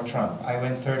or Trump. I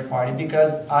went third party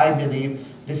because I believe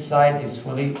this side is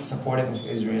fully supportive of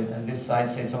Israel and this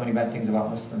side said so many bad things about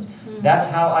Muslims. That's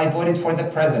how I voted for the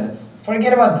president.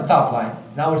 Forget about the top line.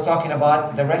 Now we're talking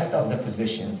about the rest of the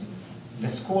positions. The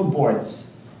school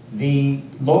boards, the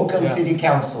local city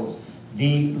councils,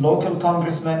 the local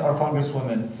congressman or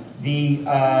congresswoman, the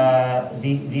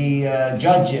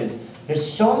judges.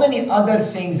 There's so many other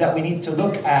things that we need to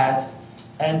look at.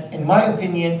 And in my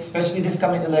opinion, especially this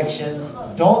coming election,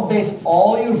 don't base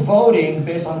all your voting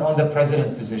based on the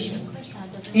president position.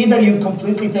 Either you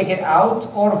completely take it out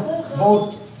or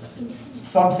vote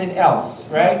something else,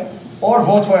 right? Or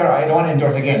vote where I don't want to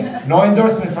endorse again. No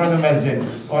endorsement from the masjid.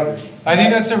 I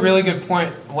think that's a really good point.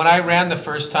 When I ran the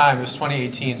first time, it was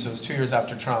 2018, so it was 2 years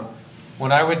after Trump.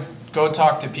 When I would go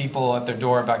talk to people at their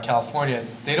door about California,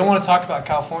 they don't want to talk about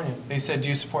California. They said, do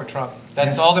you support Trump?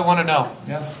 That's all they want to know.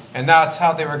 Yeah. And that's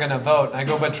how they were going to vote. And I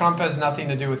go, but Trump has nothing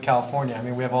to do with California. I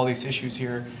mean, we have all these issues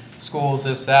here, schools,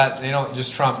 this, that. They don't,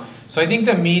 just Trump. So I think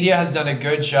the media has done a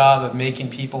good job of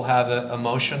making people have an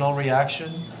emotional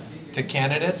reaction to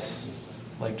candidates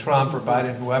like Trump or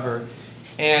Biden, whoever.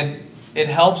 And it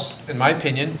helps, in my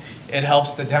opinion, it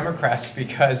helps the Democrats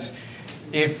because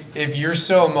if you're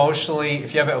so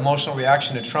if you have an emotional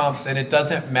reaction to Trump, then it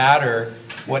doesn't matter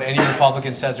what any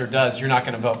Republican says or does. You're not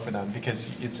going to vote for them because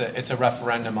it's a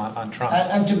referendum on Trump.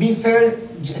 And to be fair,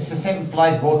 it's the same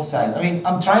applies both sides. I mean,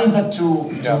 I'm trying not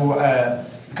to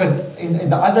because in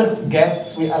the other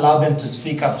guests, we allow them to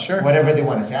speak up whatever they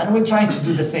want to say. And we're trying to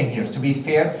do the same here, to be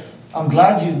fair. I'm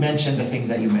glad you mentioned the things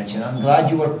that you mentioned. I'm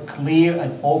glad you were clear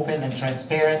and open and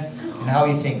transparent in how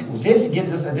you think. This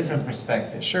gives us a different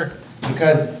perspective. Sure.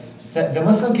 Because the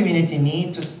Muslim community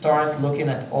need to start looking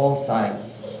at all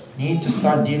sides. Need to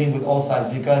start dealing with all sides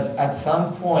because at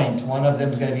some point, one of them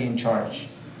is going to be in charge,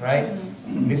 right?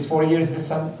 This 4 years,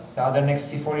 the other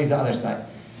next 4 years, the other side.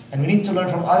 And we need to learn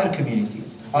from other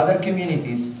communities. Other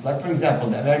communities, like for example,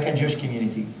 the American Jewish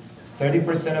community,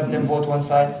 30% of them vote one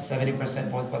side,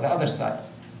 70% vote for the other side.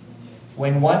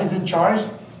 When one is in charge,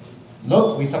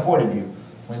 look, we supported you.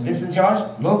 When this is in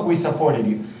charge, look, we supported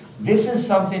you. This is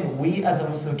something we as a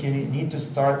Muslim community need to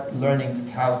start learning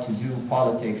how to do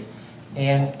politics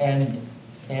and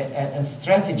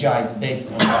strategize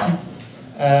based on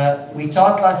that. We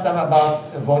talked last time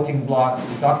about voting blocks.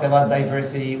 We talked about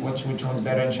diversity, which one's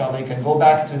better. Inshallah, you can go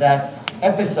back to that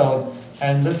episode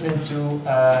and listen to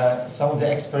some of the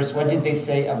experts. What did they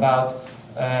say about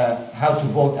how to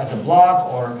vote as a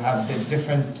bloc or have the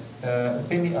different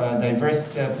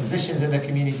diverse positions in the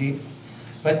community.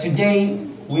 But today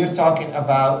we're talking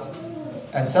about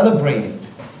and celebrating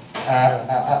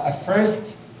a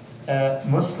first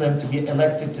Muslim to be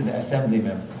elected to the assembly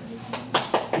member.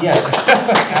 Yes,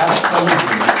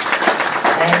 absolutely.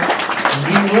 And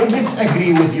we will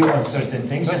disagree with you on certain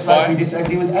things, That's just like we fine.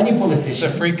 disagree with any It's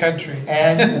politician. a free country.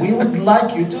 And we would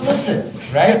like you to listen,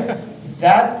 right?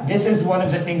 This is one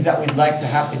of the things that we'd like to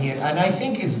happen here. And I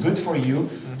think it's good for you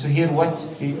to hear what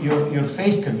your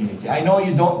faith community. I know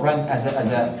you don't run as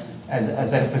a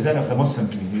representative of the Muslim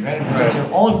community, right? You represent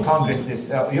your own Congress,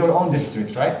 your own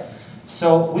district, right?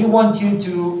 So we want you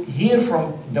to hear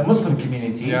from the Muslim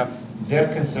community, their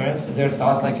concerns, their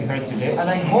thoughts, like you heard today. And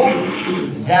I hope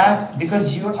that,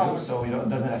 because you're out, so it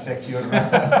doesn't affect your...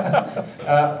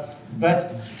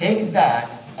 but take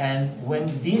that, and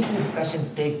when these discussions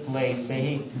take place, say,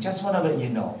 hey, just want to let you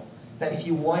know that if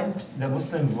you want the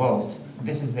Muslim vote,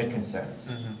 this is their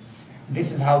concerns.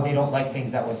 This is how they don't like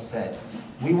things that was said.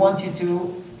 We want you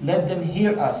to let them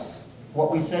hear us, what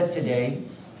we said today,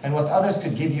 and what others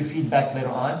could give you feedback later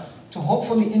on, to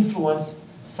hopefully influence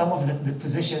some of the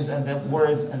positions and the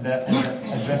words and the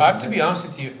addresses. I have to be honest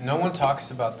with you, no one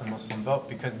talks about the Muslim vote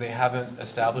because they haven't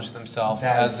established themselves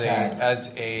as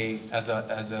a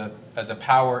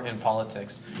power in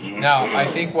politics. Now, I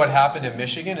think what happened in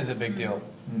Michigan is a big deal.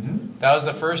 That was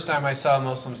the first time I saw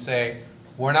Muslims say,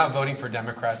 we're not voting for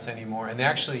Democrats anymore. And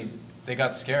they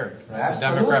got scared, right?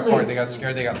 Absolutely. The Democrat Party, they got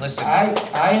scared, they got listened.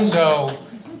 So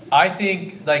I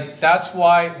think that's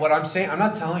why what I'm saying, I'm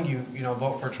not telling you,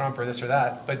 vote for Trump or this or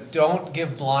that, but don't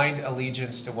give blind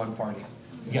allegiance to one party.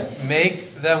 Yes.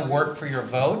 Make them work for your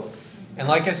vote. And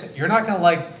like I said, you're not going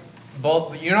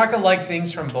to like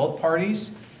things from both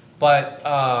parties, but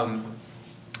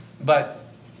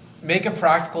make a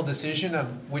practical decision of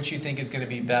which you think is going to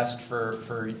be best for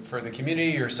the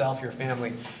community, yourself, your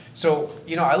family. So,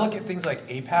 I look at things like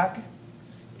AIPAC.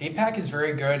 AIPAC is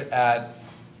very good at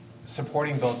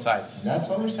supporting both sides. that's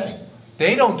what we're saying.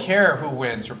 They don't care who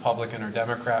wins, Republican or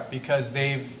Democrat, because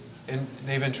they've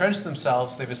entrenched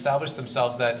themselves, they've established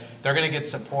themselves that they're going to get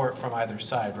support from either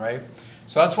side, right?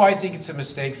 So that's why I think it's a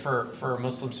mistake for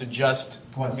Muslims to just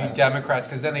be Democrats,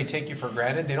 because then they take you for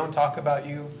granted. They don't talk about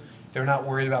you. They're not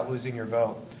worried about losing your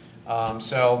vote.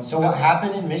 So what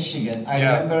happened in Michigan, I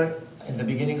remember in the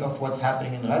beginning of what's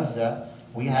happening in Gaza,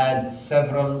 we had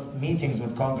several meetings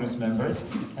with Congress members,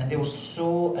 and they were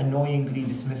so annoyingly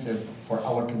dismissive for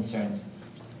our concerns.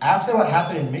 After what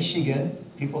happened in Michigan,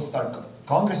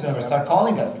 Congress members start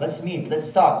calling us, let's meet,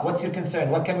 let's talk, what's your concern,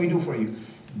 what can we do for you?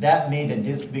 That made a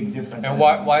big difference. And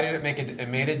why did it make it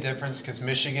made a difference? Because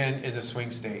Michigan is a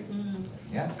swing state.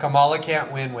 Yeah. Kamala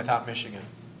can't win without Michigan.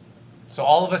 So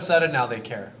all of a sudden now they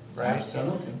care, right?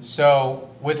 Absolutely. So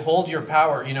withhold your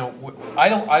power. I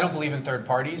don't believe in third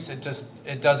parties.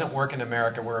 It doesn't work in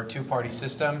America. We're a two-party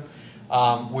system.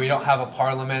 We don't have a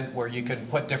parliament where you can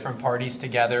put different parties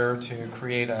together to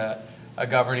create a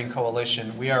governing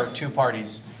coalition. We are two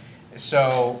parties.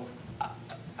 So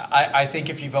I think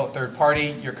if you vote third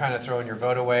party, you're kind of throwing your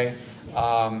vote away.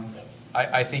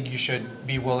 I think you should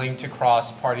be willing to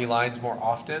cross party lines more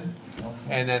often.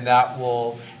 And then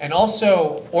and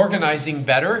also organizing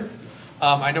better.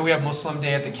 I know we have Muslim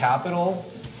Day at the Capitol,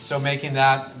 so making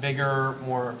that bigger,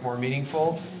 more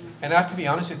meaningful. And I have to be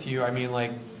honest with you,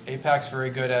 AIPAC's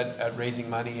very good at raising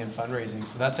money and fundraising.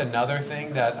 So that's another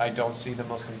thing that I don't see the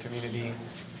Muslim community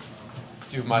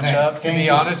do much of, to be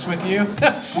honest with you.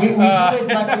 we do it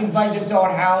like we invite them to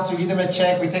our house, we give them a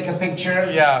check, we take a picture,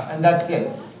 and that's it.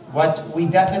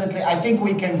 I think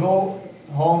we can go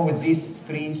home with these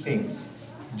three things.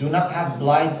 Do not have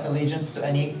blind allegiance to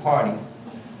any party.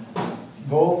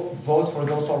 Go vote for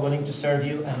those who are willing to serve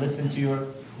you and listen to your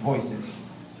voices.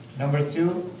 Number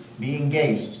 2, be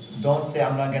engaged. Don't say,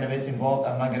 I'm not going to get involved,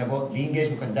 I'm not going to vote. Be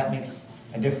engaged, because that makes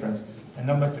a difference. And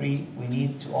number 3, we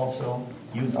need to also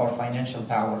use our financial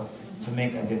power to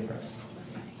make a difference.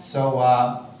 So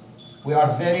we were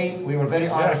very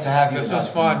honored to have you. This with was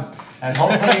us. fun. And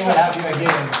hopefully we'll have you again.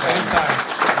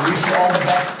 Anytime. We wish you all the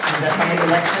best in the coming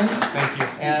elections. Thank you.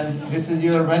 And this is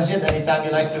your masjid. Anytime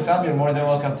you like to come, you're more than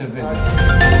welcome to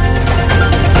visit.